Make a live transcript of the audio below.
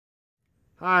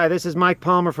Hi, this is Mike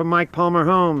Palmer from Mike Palmer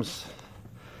Homes.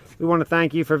 We want to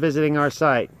thank you for visiting our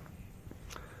site.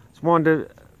 Just wanted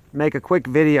to make a quick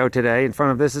video today in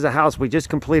front of this is a house we just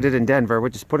completed in Denver. We're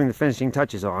just putting the finishing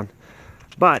touches on.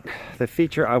 But the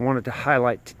feature I wanted to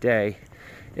highlight today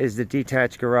is the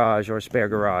detached garage or spare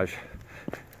garage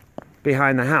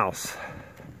behind the house.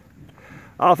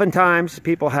 Oftentimes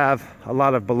people have a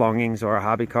lot of belongings or a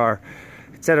hobby car,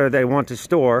 etc. they want to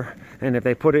store, and if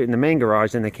they put it in the main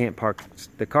garage then they can't park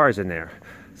the cars in there.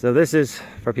 So this is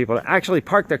for people to actually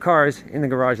park their cars in the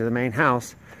garage of the main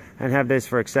house and have this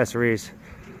for accessories,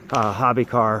 hobby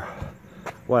car,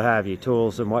 what have you,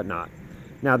 tools and whatnot.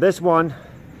 Now this one,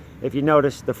 if you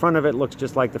notice, the front of it looks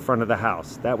just like the front of the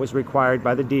house. That was required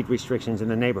by the deed restrictions in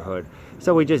the neighborhood.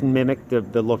 So we just mimicked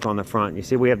the look on the front. You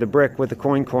see we have the brick with the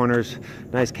coin corners,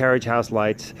 nice carriage house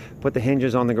lights, put the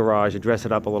hinges on the garage, dress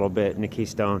it up a little bit in the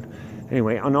keystone.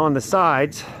 Anyway, on the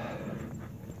sides,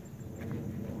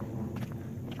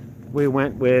 we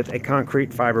went with a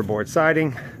concrete fiberboard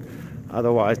siding,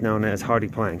 otherwise known as hardy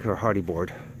plank or hardy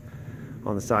board,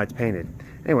 on the sides painted.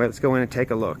 Anyway, let's go in and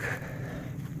take a look.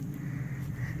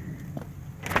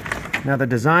 Now the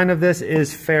design of this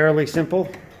is fairly simple.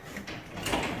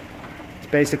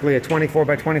 It's basically a 24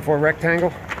 by 24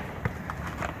 rectangle.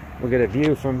 We'll get a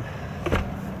view from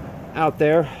out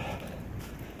there.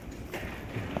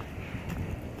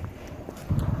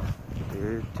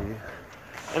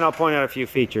 And I'll point out a few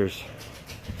features.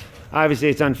 Obviously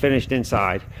it's unfinished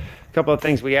inside. A couple of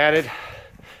things we added.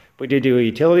 We did do a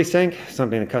utility sink,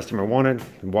 something the customer wanted.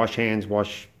 Wash hands,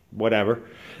 wash whatever.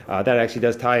 That actually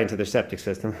does tie into their septic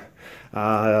system.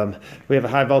 We have a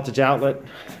high voltage outlet.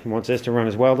 He wants this to run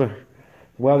his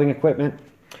welding equipment.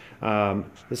 The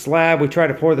slab, we try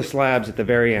to pour the slabs at the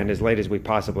very end as late as we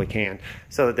possibly can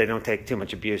so that they don't take too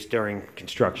much abuse during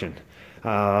construction.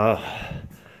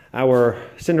 Our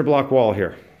cinder block wall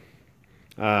here.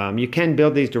 You can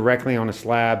build these directly on a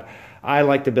slab. I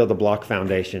like to build a block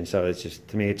foundation, so it's just,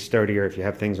 to me, it's sturdier. If you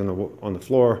have things on the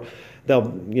floor,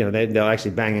 they'll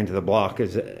actually bang into the block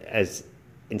as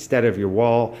instead of your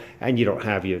wall, and you don't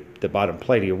have the bottom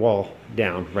plate of your wall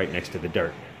down right next to the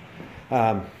dirt.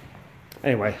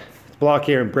 Anyway, it's block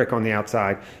here and brick on the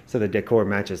outside, so the decor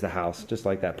matches the house, just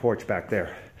like that porch back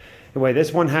there. Anyway,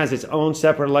 this one has its own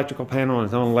separate electrical panel and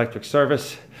its own electric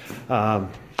service.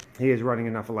 He is running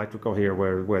enough electrical here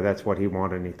where that's what he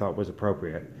wanted and he thought was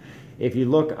appropriate. If you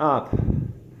look up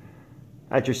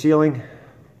at your ceiling,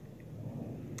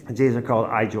 these are called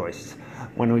I-joists.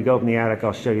 When we go up in the attic,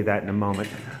 I'll show you that in a moment.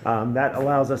 That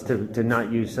allows us to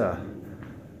not use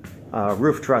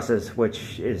roof trusses,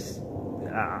 which is,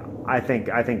 I think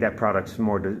that product's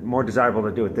more desirable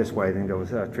to do it this way than go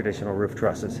with traditional roof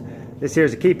trusses. This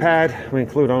here's a keypad we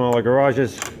include on all our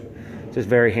garages. Just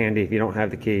very handy. If you don't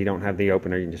have the key, you don't have the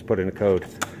opener, you can just put in a code.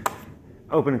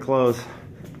 Open and close.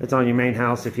 It's on your main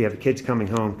house. If you have kids coming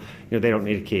home, they don't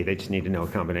need a key. They just need to know a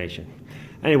combination.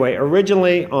 Anyway,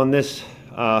 originally on this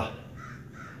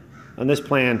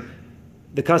plan,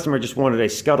 the customer just wanted a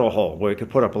scuttle hole where he could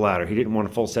put up a ladder. He didn't want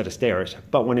a full set of stairs.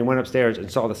 But when he went upstairs and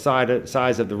saw the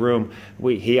size of the room,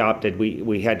 we had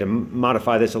to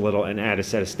modify this a little and add a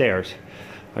set of stairs.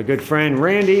 Our good friend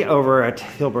Randy over at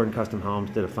Hilburn Custom Homes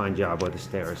did a fine job with the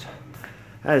stairs,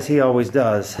 as he always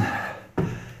does.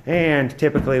 And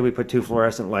typically we put 2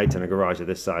 fluorescent lights in a garage of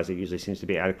this size. It usually seems to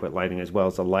be adequate lighting, as well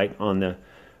as a light on the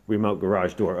remote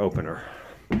garage door opener.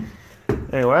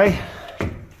 Anyway,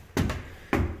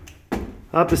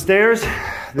 up the stairs,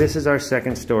 this is our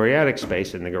second story attic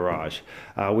space in the garage.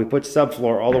 We put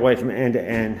subfloor all the way from end to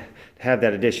end to have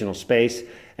that additional space,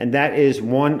 and that is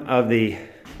one of the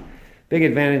big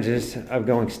advantages of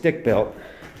going stick built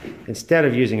instead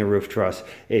of using a roof truss,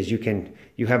 is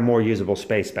you have more usable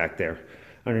space back there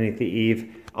underneath the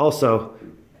eave. Also,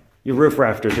 your roof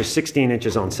rafters are 16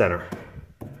 inches on center.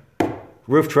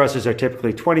 Roof trusses are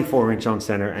typically 24 inch on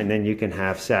center, and then you can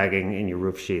have sagging in your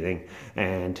roof sheathing.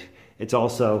 And it's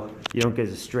also, you don't get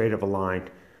as straight of a line.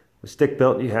 With stick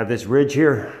built, you have this ridge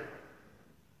here,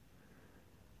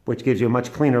 which gives you a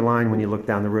much cleaner line when you look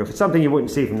down the roof. It's something you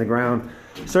wouldn't see from the ground.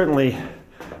 Certainly,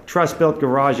 truss-built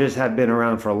garages have been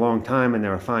around for a long time and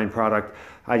they're a fine product.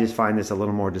 I just find this a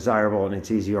little more desirable and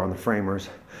it's easier on the framers.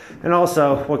 And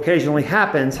also, what occasionally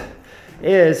happens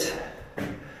is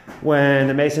when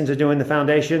the masons are doing the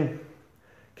foundation,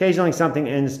 occasionally something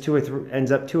ends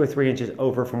up 2 or 3 inches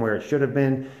over from where it should have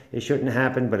been. It shouldn't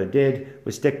happen, but it did.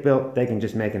 With stick built, they can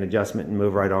just make an adjustment and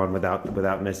move right on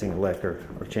without missing a lick or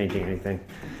changing anything.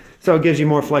 So it gives you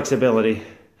more flexibility,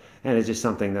 and it's just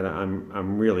something that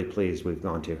I'm really pleased we've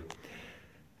gone to.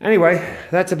 Anyway,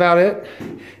 that's about it.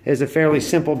 It's a fairly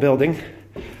simple building.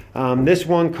 This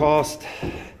one cost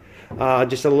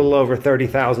just a little over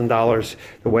 $30,000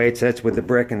 the way it sits, with the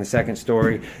brick in the second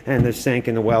story and the sink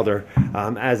and the welder.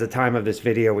 As the time of this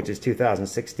video, which is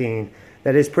 2016,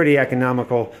 that is pretty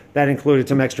economical. That included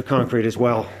some extra concrete as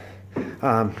well,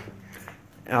 to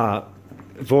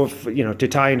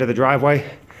tie into the driveway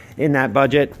in that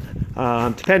budget.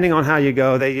 Depending on how you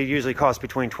go, they usually cost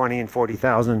between $20,000 and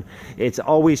 $40,000. It's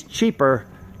always cheaper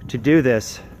to do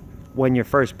this when you're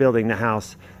first building the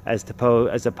house as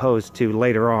opposed to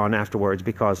later on afterwards,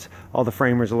 because all the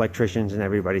framers, electricians, and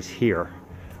everybody's here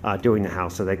doing the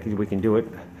house, so we can do it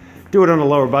on a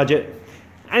lower budget.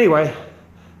 Anyway,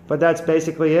 but that's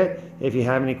basically it. If you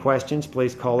have any questions,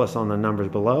 please call us on the numbers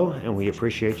below, and we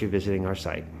appreciate you visiting our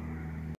site.